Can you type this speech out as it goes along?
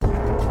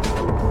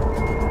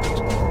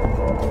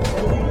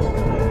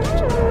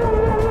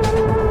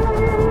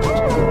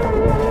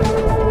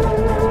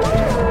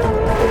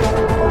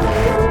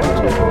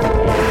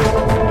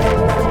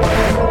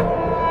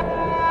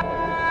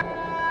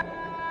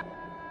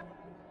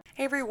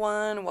Hey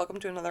everyone, welcome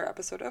to another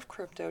episode of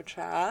Crypto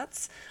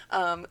Chats.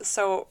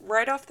 So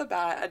right off the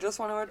bat, I just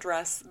want to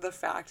address the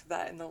fact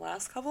that in the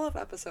last couple of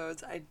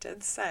episodes, I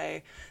did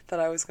say that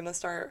I was going to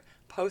start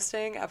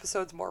posting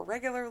episodes more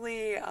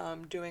regularly,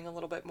 doing a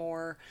little bit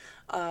more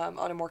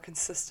on a more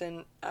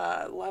consistent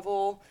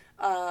level,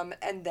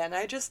 and then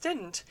I just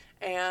didn't.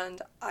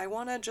 And I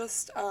want to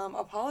just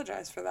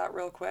apologize for that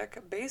real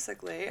quick.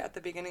 Basically, at the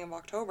beginning of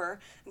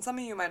October, and some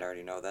of you might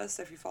already know this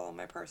if you follow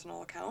my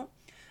personal account,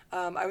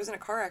 I was in a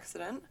car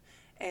accident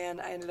and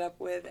I ended up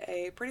with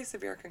a pretty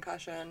severe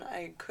concussion.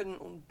 I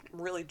couldn't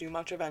really do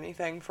much of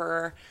anything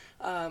for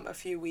a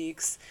few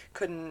weeks.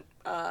 Couldn't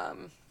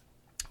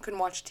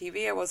watch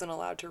TV. I wasn't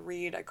allowed to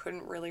read. I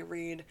couldn't really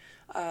read.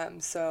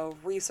 So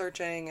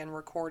researching and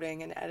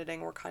recording and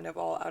editing were kind of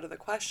all out of the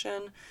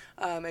question.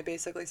 I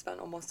basically spent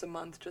almost a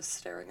month just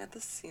staring at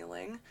the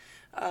ceiling.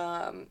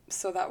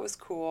 So that was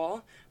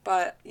cool.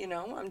 But,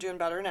 I'm doing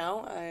better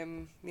now.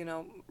 I'm,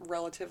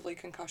 relatively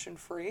concussion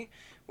free,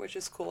 which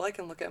is cool. I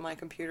can look at my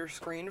computer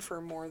screen for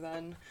more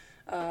than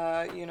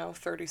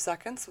 30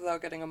 seconds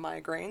without getting a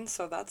migraine,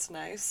 so that's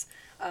nice.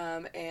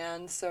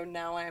 And so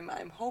now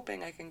I'm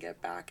hoping I can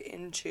get back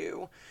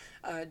into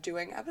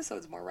doing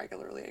episodes more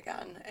regularly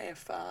again.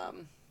 If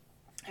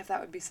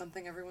that would be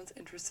something everyone's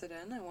interested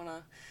in, I want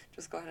to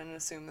just go ahead and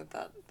assume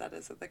that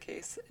is the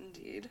case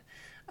indeed.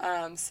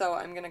 So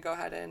I'm going to go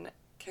ahead and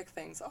kick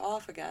things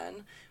off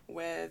again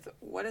with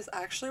what is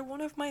actually one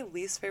of my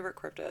least favorite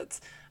cryptids.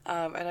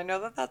 And I know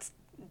that that's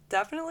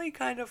definitely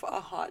kind of a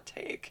hot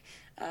take.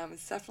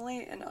 It's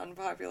definitely an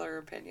unpopular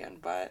opinion,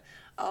 but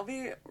I'll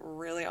be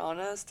really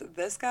honest.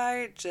 This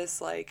guy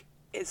just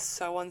is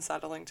so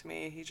unsettling to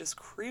me. He just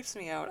creeps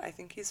me out. I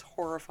think he's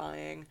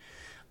horrifying.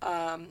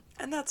 And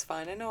that's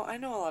fine. I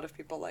know a lot of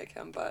people like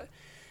him, but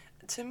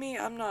to me,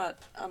 I'm not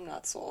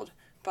sold.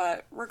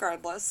 But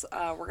regardless,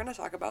 we're going to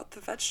talk about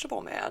the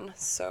Vegetable Man.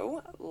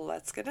 So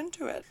let's get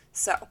into it.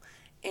 So,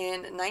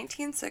 in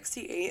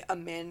 1968, a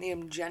man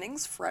named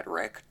Jennings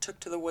Frederick took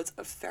to the woods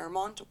of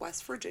Fairmont,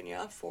 West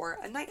Virginia for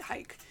a night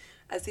hike.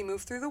 As he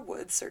moved through the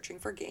woods searching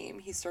for game,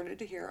 he started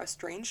to hear a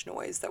strange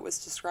noise that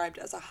was described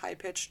as a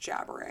high-pitched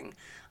jabbering,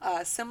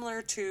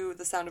 similar to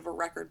the sound of a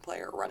record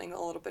player running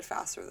a little bit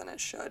faster than it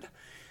should.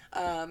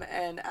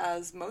 And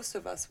as most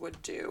of us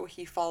would do,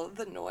 he followed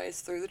the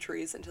noise through the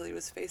trees until he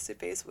was face to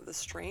face with a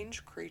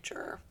strange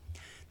creature.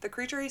 The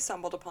creature he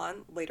stumbled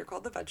upon, later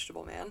called the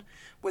Vegetable Man,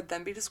 would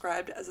then be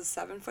described as a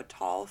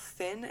 7-foot-tall,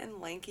 thin and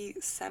lanky,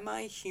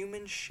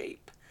 semi-human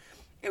shape.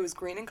 It was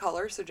green in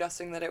color,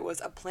 suggesting that it was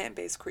a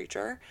plant-based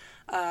creature,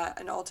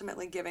 and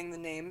ultimately giving the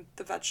name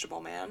the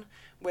Vegetable Man,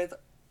 with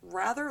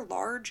rather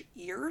large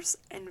ears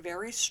and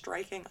very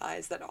striking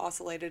eyes that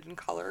oscillated in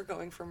color,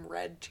 going from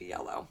red to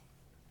yellow.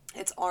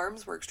 Its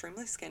arms were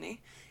extremely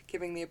skinny,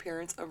 giving the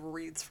appearance of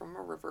reeds from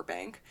a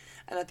riverbank,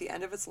 and at the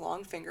end of its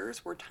long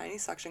fingers were tiny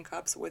suction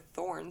cups with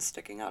thorns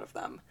sticking out of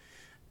them.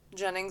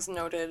 Jennings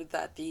noted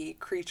that the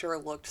creature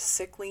looked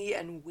sickly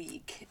and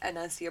weak, and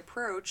as he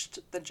approached,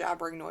 the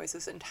jabbering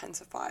noises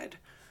intensified.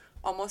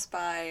 Almost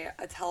by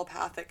a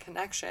telepathic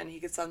connection, he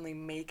could suddenly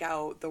make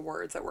out the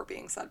words that were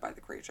being said by the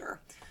creature.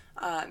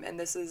 And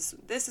this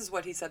is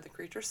what he said the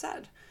creature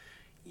said.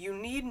 "You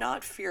need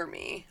not fear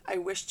me. I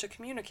wish to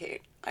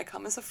communicate. I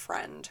come as a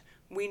friend.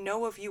 We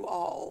know of you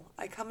all.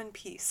 I come in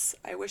peace.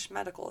 I wish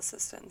medical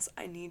assistance.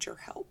 I need your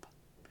help."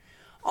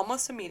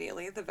 Almost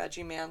immediately, the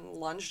Veggie Man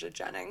lunged at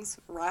Jennings,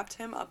 wrapped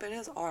him up in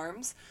his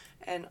arms,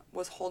 and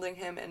was holding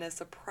him in a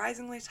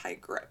surprisingly tight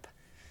grip.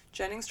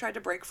 Jennings tried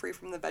to break free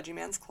from the Veggie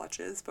Man's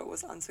clutches, but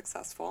was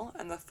unsuccessful,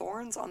 and the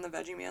thorns on the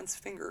Veggie Man's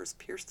fingers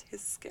pierced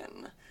his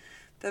skin.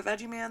 The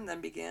Veggie Man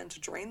then began to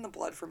drain the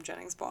blood from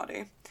Jennings'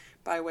 body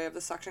by way of the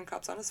suction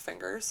cups on his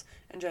fingers,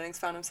 and Jennings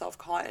found himself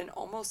caught in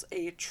almost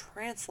a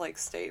trance-like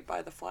state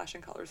by the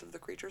flashing colors of the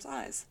creature's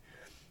eyes.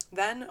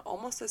 Then,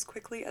 almost as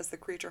quickly as the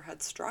creature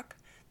had struck,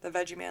 the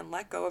Veggie Man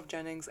let go of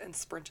Jennings and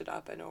sprinted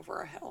up and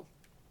over a hill.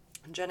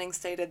 Jennings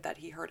stated that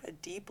he heard a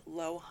deep,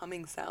 low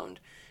humming sound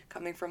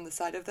coming from the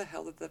side of the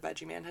hill that the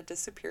Veggie Man had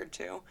disappeared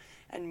to,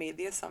 and made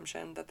the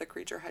assumption that the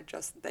creature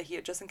that he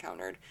had just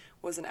encountered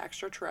was an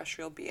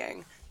extraterrestrial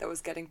being that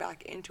was getting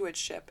back into its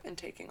ship and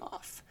taking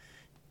off.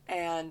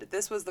 And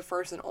this was the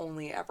first and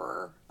only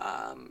ever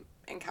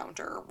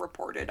encounter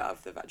reported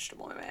of the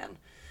Vegetable Man.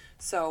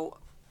 So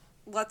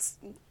let's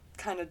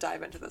kind of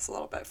dive into this a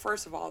little bit.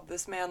 First of all,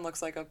 this man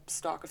looks like a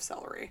stalk of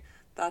celery.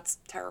 That's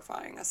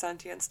terrifying. A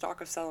sentient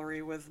stalk of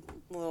celery with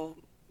little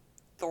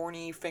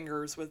thorny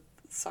fingers with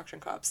suction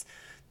cups.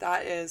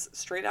 That is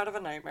straight out of a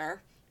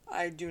nightmare.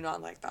 I do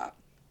not like that.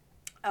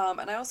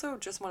 And I also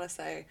just want to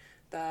say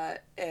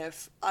that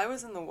if I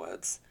was in the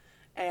woods,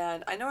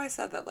 and I know I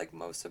said that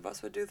most of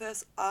us would do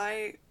this,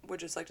 I would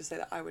just like to say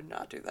that I would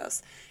not do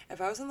this. If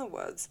I was in the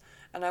woods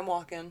and I'm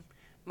walking,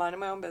 minding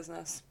my own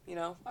business,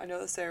 I know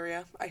this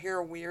area, I hear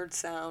a weird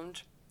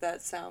sound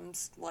that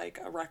sounds like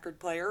a record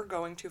player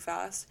going too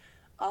fast,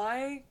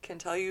 I can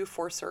tell you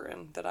for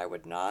certain that I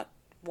would not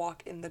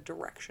walk in the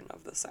direction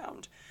of the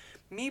sound.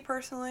 Me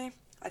personally,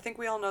 I think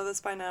we all know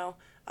this by now,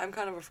 I'm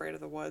kind of afraid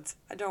of the woods.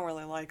 I don't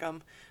really like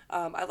them.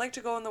 I like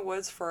to go in the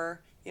woods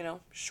for,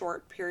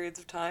 short periods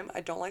of time.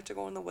 I don't like to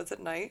go in the woods at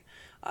night.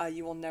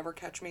 You will never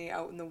catch me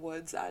out in the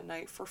woods at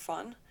night for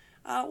fun.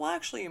 Well,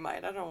 actually, you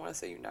might. I don't want to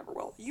say you never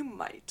will. You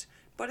might,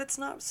 but it's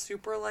not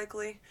super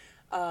likely.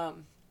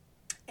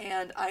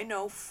 And I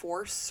know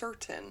for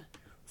certain,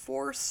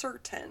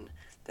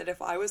 that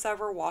if I was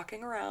ever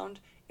walking around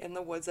in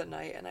the woods at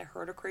night and I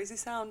heard a crazy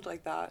sound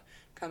like that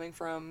coming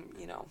from,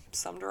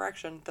 some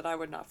direction, that I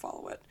would not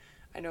follow it.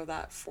 I know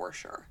that for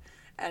sure.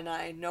 And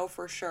I know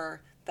for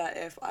sure that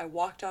if I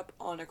walked up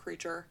on a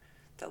creature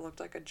that looked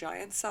like a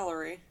giant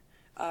celery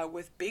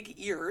with big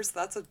ears,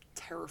 that's a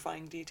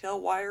terrifying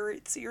detail. Why are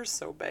its ears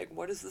so big?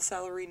 What does the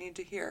celery need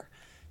to hear?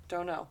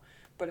 Don't know.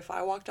 But if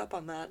I walked up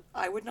on that,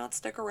 I would not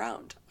stick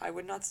around. I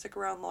would not stick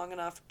around long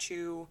enough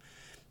to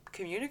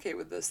communicate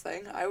with this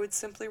thing. I would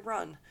simply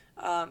run.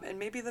 And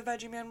maybe the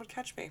Veggie Man would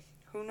catch me.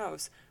 Who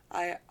knows?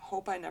 I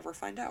hope I never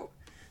find out.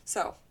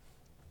 So,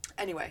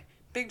 anyway,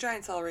 big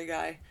giant celery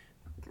guy,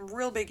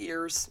 real big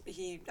ears.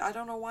 I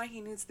don't know why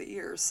he needs the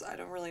ears. I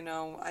don't really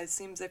know. It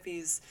seems if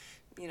he's,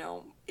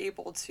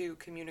 able to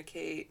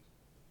communicate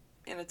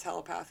in a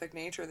telepathic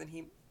nature, then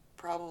he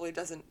probably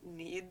doesn't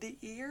need the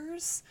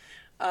ears.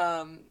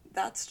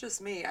 That's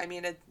just me. I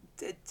mean,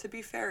 to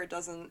be fair, it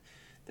doesn't,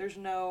 there's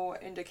no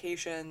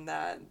indication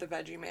that the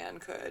Veggie Man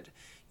could,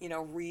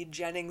 read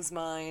Jennings'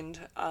 mind,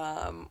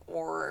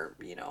 or,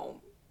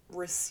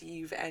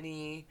 receive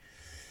any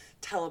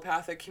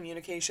telepathic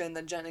communication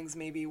that Jennings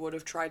maybe would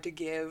have tried to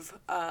give.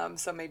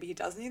 So maybe he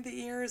does need the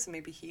ears.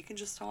 Maybe he can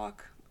just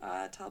talk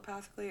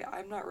telepathically.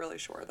 I'm not really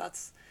sure.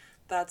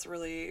 That's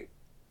really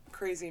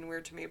crazy and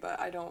weird to me, but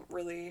I don't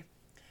really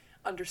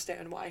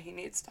understand why he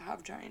needs to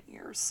have giant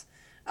ears.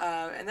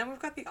 And then we've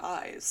got the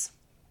eyes.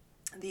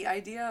 The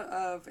idea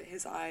of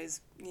his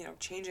eyes,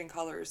 changing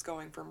colors,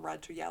 going from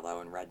red to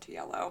yellow and red to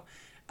yellow,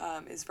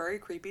 is very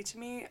creepy to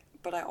me.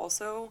 But I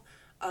also,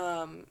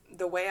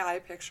 the way I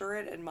picture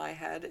it in my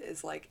head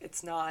is like,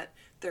 it's not,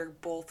 they're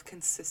both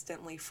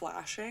consistently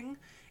flashing.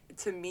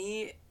 To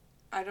me,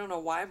 I don't know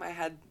why my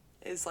head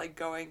is like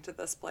going to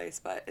this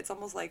place, but it's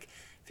almost like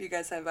if you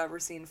guys have ever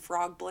seen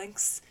frog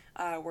blinks,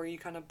 where you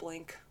kind of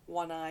blink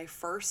one eye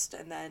first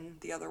and then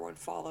the other one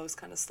follows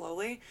kind of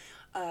slowly.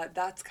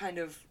 That's kind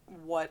of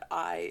what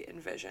I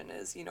envision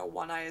is,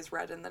 one eye is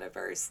red and then it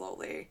very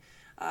slowly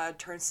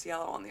turns to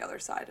yellow on the other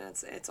side, and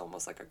it's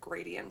almost like a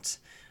gradient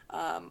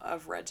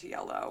of red to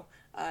yellow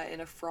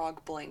in a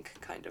frog blink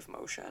kind of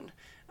motion.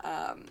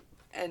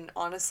 And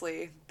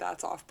honestly,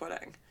 that's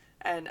off-putting.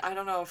 And I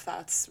don't know if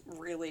that's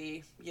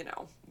really,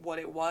 what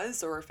it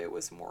was, or if it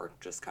was more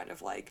just kind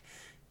of like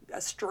a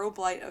strobe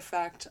light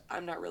effect.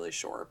 I'm not really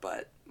sure,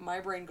 but my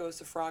brain goes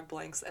to frog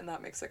blinks, and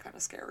that makes it kind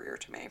of scarier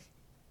to me.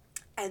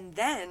 And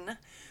then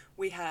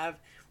we have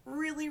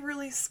really,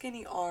 really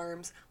skinny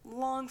arms,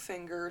 long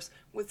fingers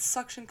with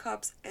suction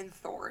cups and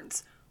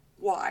thorns.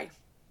 Why?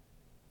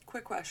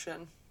 Quick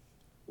question.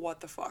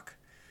 What the fuck?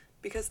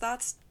 Because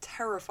that's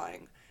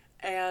terrifying,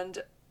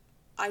 and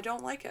I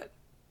don't like it.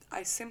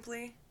 I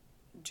simply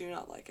do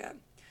not like it.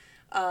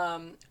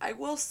 I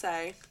will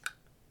say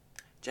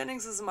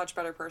Jennings is a much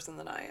better person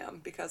than I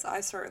am, because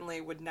I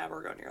certainly would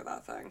never go near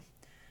that thing.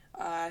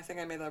 I think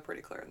I made that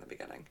pretty clear in the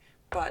beginning.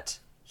 But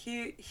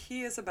he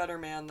is a better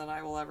man than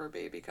I will ever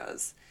be,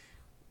 because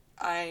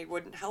I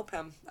wouldn't help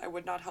him. I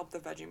would not help the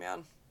Veggie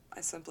Man.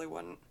 I simply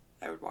wouldn't.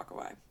 I would walk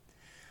away.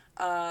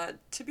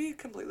 To be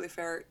completely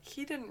fair,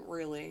 he didn't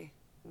really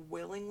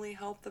willingly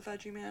help the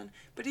Veggie Man,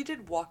 but he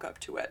did walk up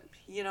to it.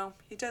 He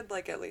did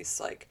at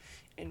least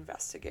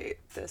investigate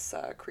this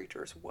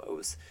creature's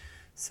woes.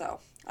 So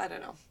I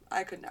don't know.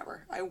 I could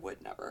never. I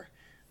would never.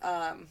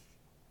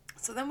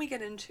 So then we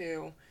get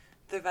into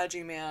the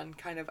Veggie Man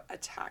kind of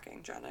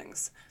attacking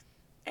Jennings,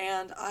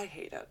 and I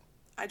hate it.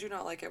 I do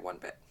not like it one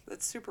bit.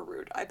 It's super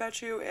rude. I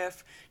bet you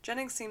if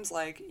Jennings seems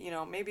like,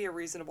 maybe a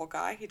reasonable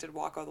guy, he did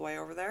walk all the way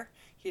over there.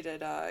 He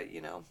did,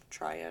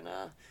 try and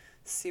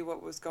see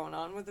what was going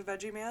on with the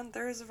Veggie Man.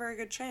 There is a very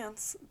good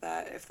chance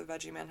that if the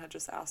Veggie Man had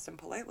just asked him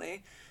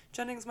politely,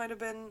 Jennings might have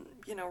been,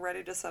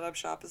 ready to set up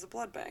shop as a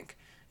blood bank.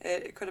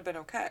 It could have been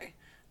okay.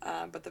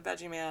 But the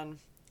Veggie Man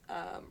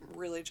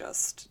really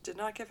just did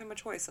not give him a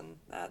choice, and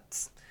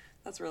that's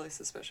really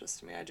suspicious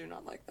to me. I do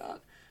not like that.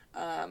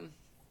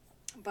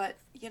 But,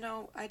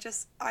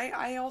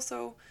 I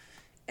also,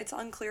 it's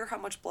unclear how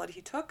much blood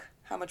he took,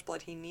 how much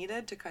blood he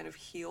needed to kind of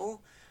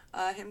heal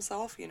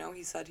himself.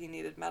 He said he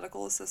needed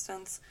medical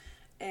assistance,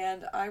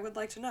 and I would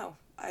like to know.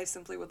 I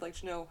simply would like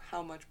to know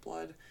how much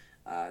blood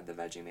the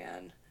Veggie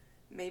Man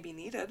maybe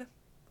needed,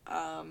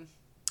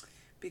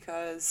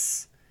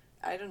 because,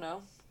 I don't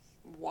know,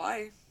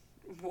 why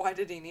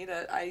did he need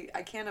it?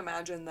 I can't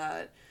imagine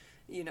that,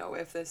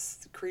 if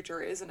this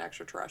creature is an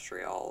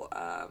extraterrestrial,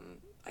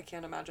 I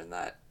can't imagine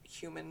that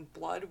human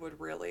blood would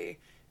really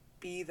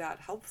be that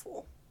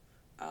helpful,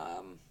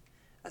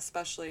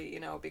 especially,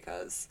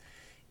 because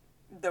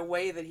the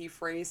way that he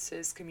phrased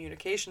his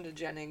communication to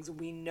Jennings,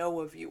 we know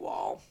of you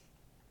all.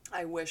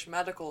 I wish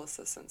medical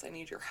assistance. I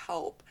need your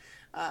help.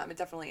 It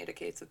definitely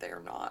indicates that they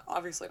are not,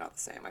 obviously not the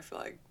same. I feel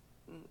like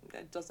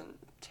it doesn't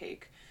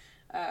take,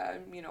 a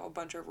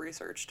bunch of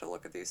research to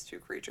look at these two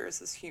creatures,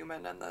 this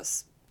human and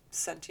this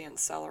sentient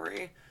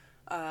celery,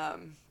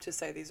 to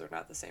say these are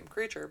not the same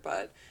creature.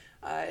 But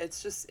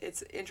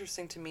it's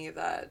interesting to me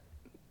that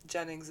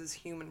Jennings's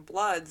human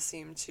blood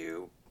seemed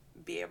to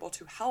be able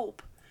to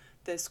help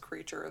this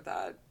creature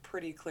that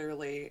pretty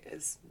clearly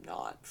is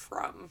not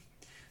from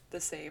the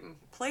same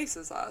place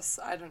as us.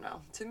 I don't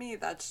know. To me,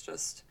 that's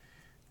just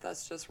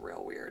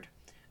real weird.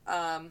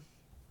 And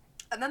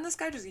then this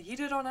guy just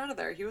yeeted on out of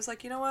there. He was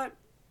like, you know what?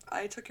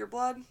 I took your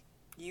blood.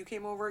 You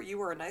came over. You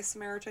were a nice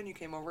Samaritan. You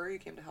came over. You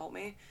came to help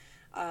me.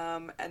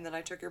 And then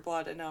I took your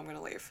blood, and now I'm going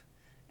to leave.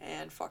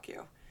 And fuck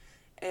you.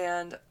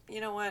 And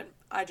you know what?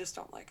 I just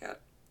don't like it.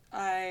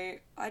 I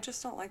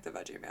just don't like the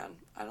Veggie Man.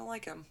 I don't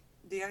like him.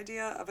 The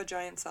idea of a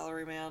giant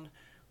celery man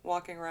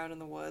walking around in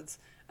the woods.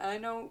 And I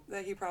know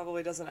that he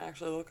probably doesn't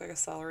actually look like a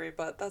celery,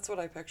 but that's what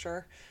I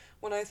picture.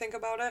 When I think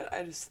about it,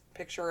 I just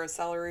picture a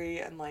celery,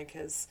 and like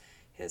his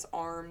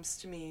arms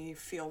to me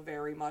feel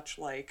very much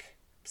like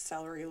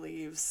celery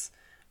leaves.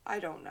 I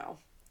don't know.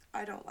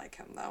 I don't like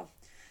him though.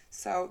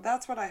 So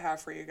that's what I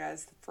have for you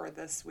guys for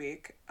this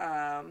week.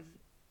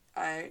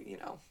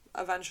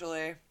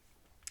 Eventually,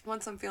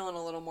 once I'm feeling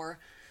a little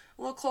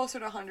closer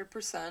to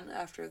 100%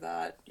 after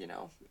that,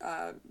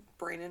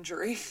 brain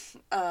injury,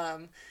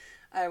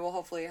 I will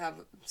hopefully have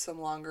some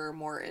longer,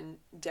 more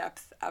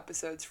in-depth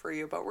episodes for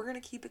you, but we're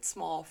going to keep it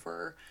small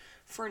for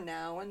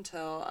now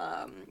until,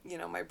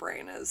 my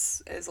brain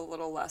is a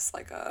little less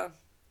like a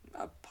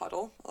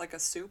puddle, like a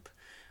soup.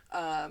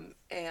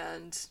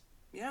 And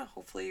yeah,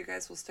 hopefully you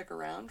guys will stick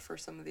around for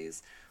some of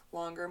these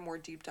longer, more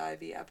deep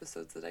divey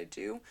episodes that I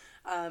do.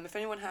 If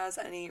anyone has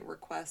any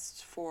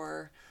requests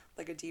for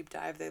like a deep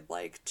dive they'd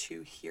like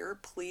to hear,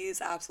 please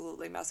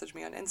absolutely message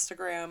me on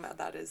Instagram.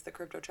 That is the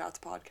Crypto Chats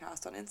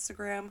Podcast on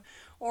Instagram,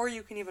 or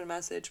you can even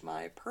message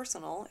my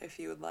personal if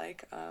you would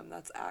like.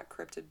 That's at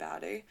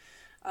CryptidBaddie,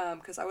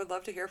 because I would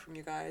love to hear from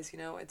you guys.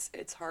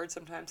 It's hard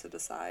sometimes to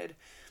decide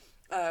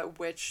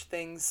which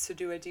things to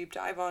do a deep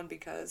dive on,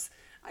 because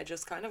I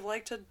just kind of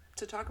like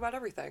to talk about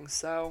everything.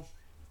 So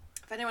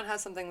if anyone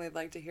has something they'd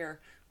like to hear,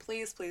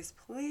 please, please,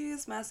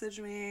 please message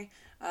me,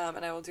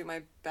 and I will do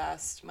my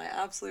best, my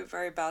absolute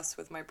very best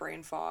with my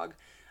brain fog,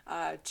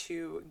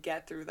 to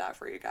get through that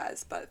for you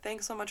guys. But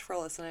thanks so much for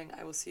listening.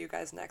 I will see you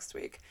guys next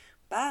week.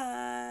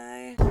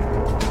 Bye!